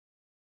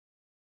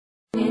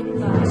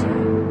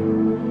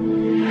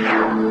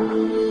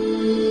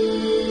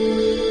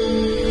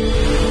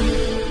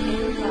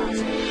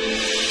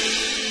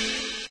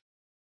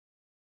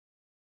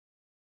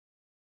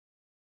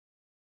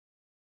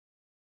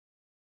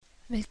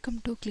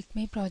Welcome to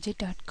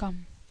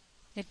ClickMyProject.com.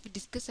 Let me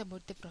discuss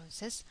about the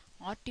process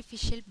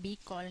Artificial Bee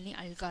Colony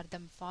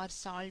Algorithm for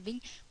solving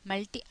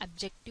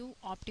multi-objective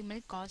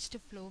optimal cost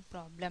flow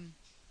problem.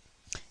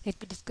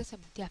 Let me discuss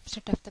about the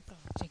abstract of the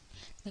project.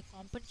 The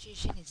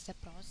compensation is the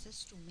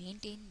process to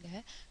maintain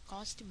the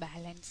cost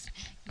balance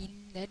in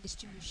the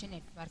distribution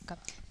network.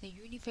 The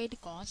unified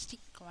cost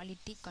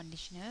quality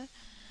conditioner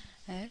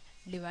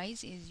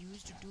device is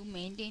used to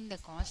maintain the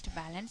cost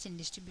balance in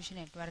distribution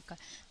network.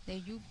 The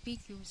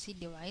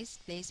UPQC device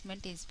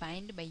placement is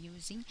found by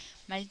using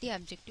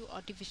multi-objective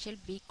artificial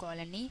bee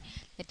colony,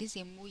 that is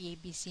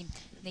MOABC.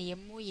 The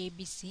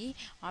MOABC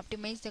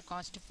optimize the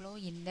cost flow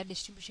in the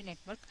distribution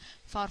network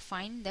for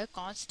find the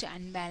cost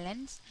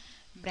unbalance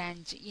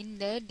branch in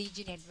the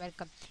DG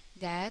network.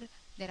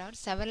 There are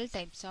several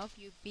types of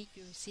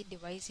UPQC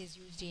devices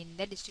used in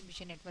the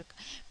distribution network.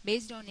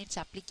 Based on its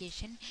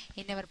application,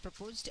 in our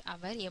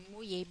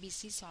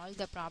MOABC solve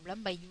the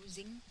problem by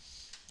using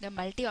the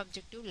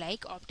multi-objective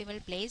like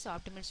optimal place,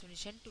 optimal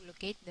solution to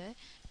locate the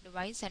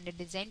device and the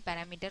design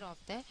parameter of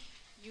the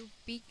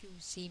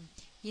UPQC.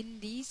 In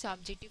these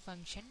objective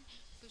function,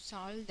 to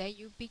solve the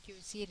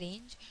UPQC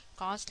range,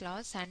 cost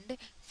loss and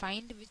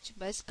find which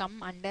bus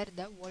come under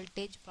the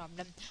voltage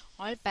problem.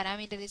 All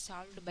parameter is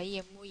solved by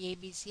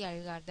MOABC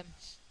algorithm.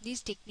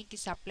 This technique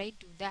is applied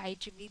to the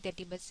IEEE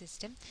 30 bus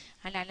system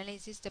and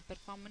analyzes the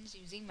performance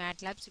using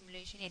MATLAB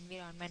simulation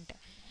environment.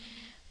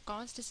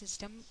 Cost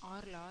system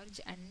are large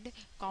and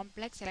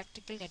complex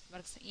electrical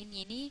networks. In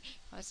any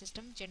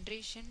system,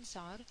 generations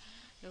are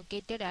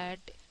located at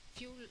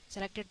few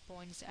selected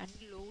points and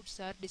loads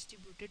are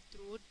distributed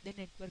throughout the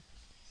network.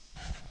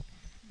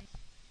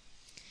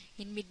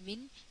 In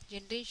between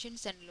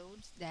generations and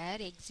loads, there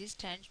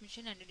exist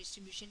transmission and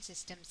distribution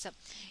systems.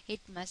 It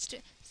must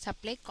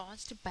supply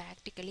cost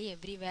practically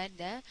everywhere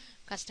the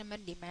customer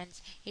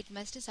demands. It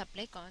must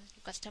supply cost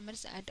to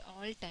customers at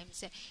all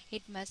times.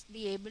 It must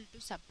be able to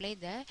supply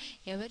the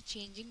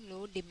ever-changing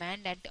load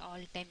demand at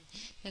all times.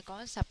 The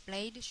cost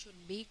supplied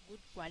should be good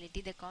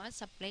quality. The cost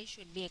supply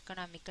should be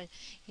economical.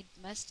 It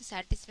must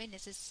satisfy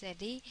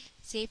necessary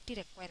safety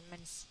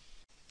requirements.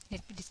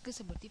 Let me discuss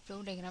about the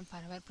flow diagram for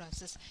our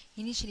process.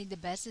 Initially, the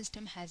bus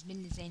system has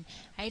been designed.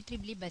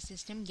 IEEE bus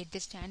system get the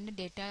standard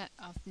data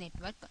of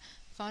network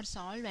for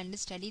solve and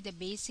study the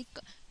basic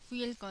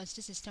fuel cost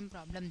system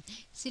problem.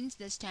 Since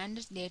the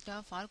standard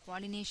data for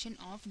coordination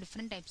of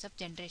different types of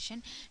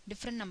generation,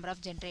 different number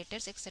of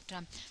generators,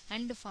 etc.,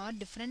 and for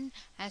different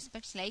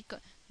aspects like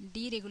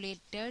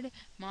deregulated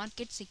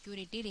market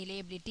security,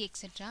 reliability,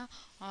 etc.,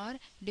 are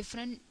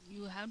different,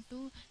 you have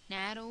to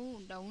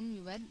narrow down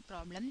your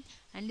problem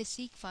and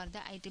seek for the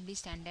IEEE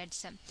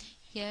standards.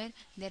 Here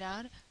there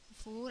are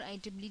 4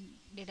 IEEE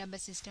database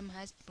system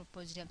has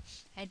proposed: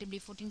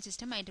 IEEE 14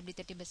 system, IEEE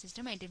 30 bus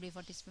system, IEEE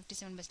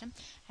 57 bus system,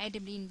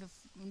 IEEE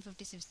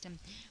in50 system.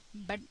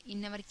 But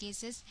in our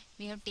cases,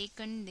 we have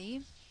taken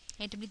the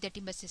IEEE 30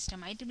 bus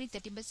system. IEEE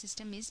 30 bus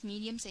system is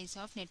medium size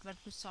of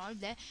network to solve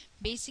the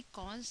basic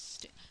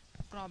cost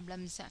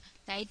problems.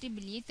 The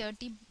IEEE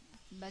 30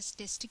 bus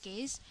test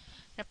case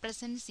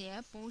represents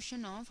a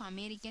portion of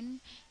American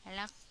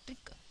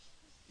electric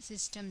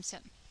systems.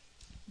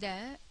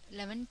 The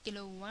 11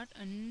 kilowatt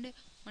and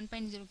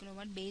 1.0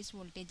 kilowatt base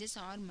voltages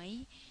are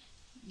my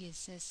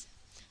guesses.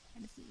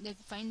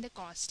 Find the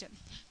cost.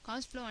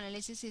 Cost flow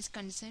analysis is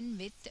concerned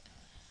with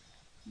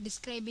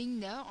describing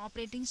the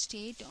operating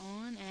state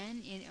on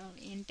an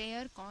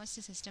entire cost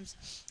systems,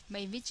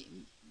 by which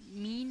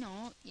mean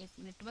of a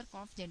network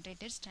of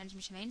generators,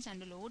 transmission lines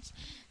and loads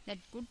that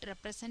could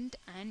represent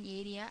an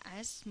area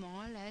as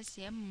small as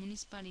a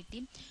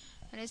municipality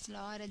or as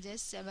large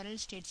as several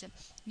states.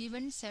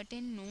 Given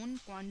certain known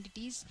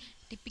quantities,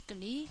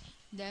 typically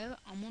the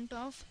amount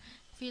of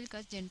fuel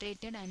cost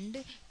generated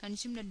and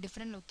consumed at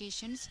different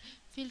locations,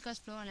 fuel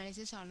cost flow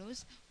analysis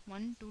allows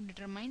one to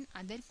determine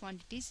other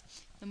quantities.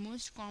 The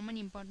most common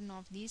important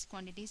of these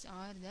quantities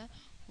are the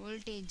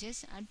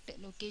voltages at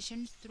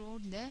locations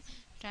throughout the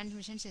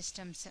transmission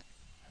systems.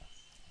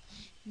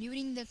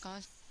 During the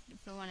cost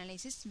flow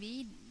analysis,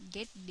 we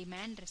get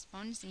demand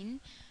response in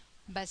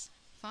bus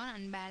for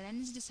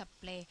unbalanced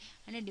supply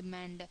and a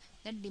demand.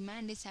 That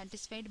demand is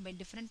satisfied by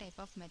different type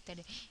of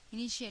method.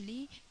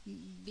 Initially,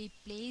 we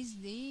place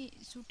the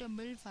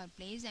suitable for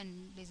place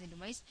and place a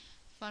device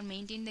for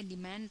maintain the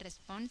demand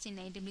response in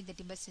IEEE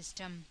 30 bus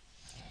system.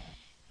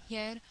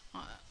 Here,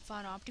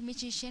 for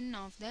optimization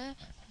of the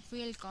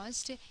fuel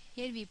cost,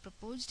 here we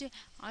proposed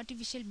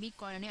artificial bee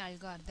colony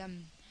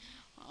algorithm.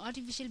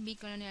 Artificial bee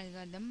colony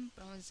algorithm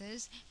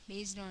process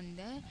based on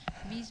the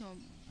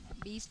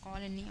bees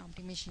colony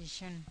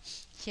optimization.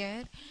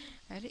 Here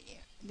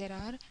there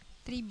are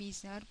 3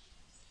 bees are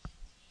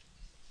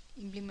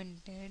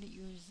implemented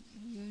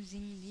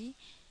using the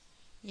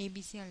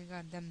ABC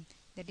algorithm,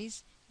 that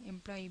is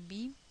employee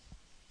bee,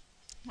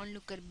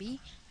 onlooker bee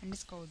and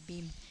scout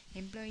bee.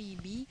 Employee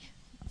bee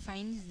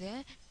finds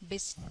the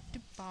best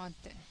path,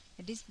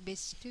 that is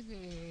best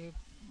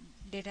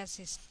data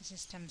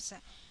systems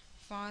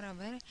for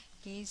our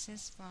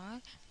cases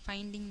for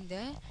finding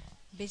the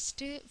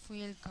best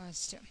fuel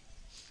cost.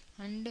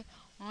 and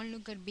on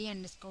looker b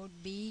underscore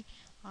b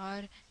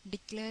or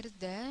declare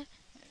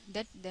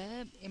that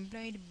the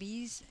employed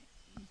b's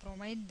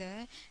provide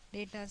the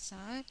data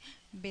are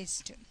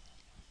best.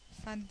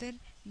 Further,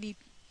 we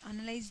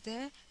analyze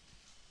the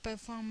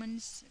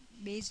performance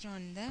based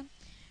on the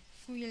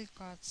fuel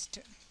cost.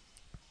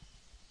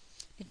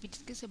 Let me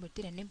discuss about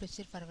the running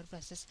procedure for our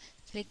process.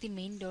 Select the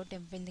main.m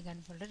file in the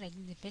gun folder, write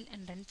the file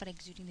and run for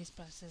executing this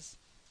process.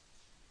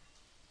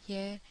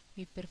 Here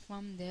we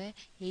perform the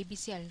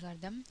ABC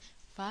algorithm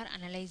for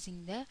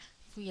analyzing the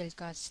fuel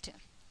cost.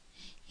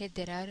 Here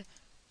there are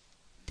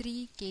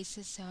three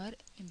cases are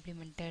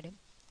implemented.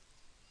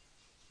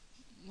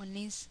 One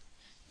is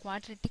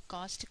quadratic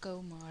cost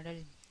curve model.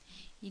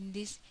 In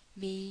this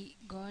we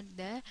got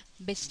the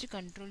best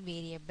control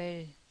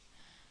variable,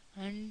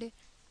 and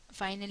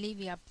finally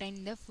we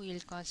obtain the fuel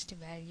cost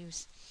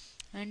values.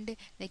 And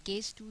the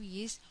case 2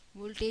 is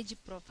voltage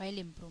profile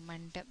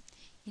improvement.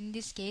 In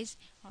this case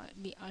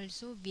we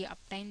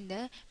obtain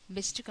the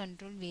best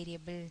control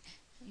variable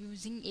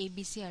using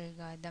ABC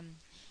algorithm,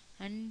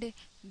 and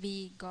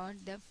we got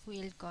the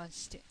fuel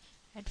cost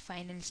at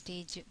final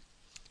stage.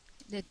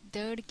 The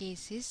third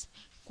case is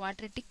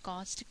quadratic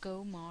cost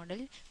curve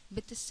model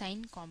with a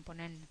sine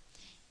component.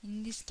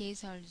 In this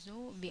case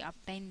also we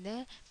obtain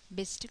the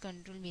best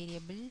control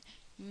variable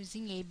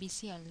using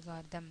ABC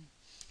algorithm.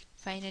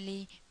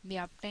 Finally we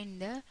obtain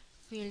the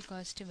fuel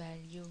cost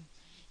value.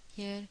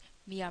 Here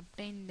we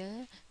obtain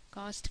the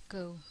cost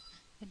curve,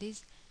 that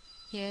is,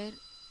 here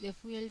the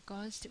fuel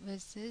cost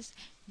versus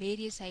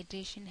various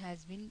iteration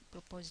has been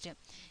proposed.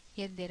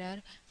 Here there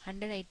are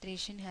 100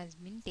 iteration has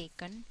been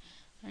taken,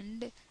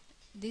 and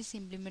this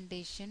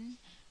implementation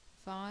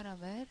for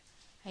our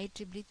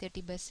IEEE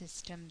 30 bus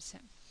systems.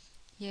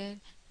 Here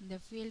the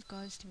fuel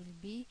cost will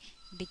be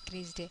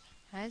decreased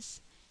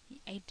as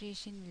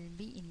iteration will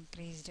be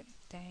increased.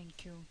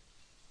 Thank you.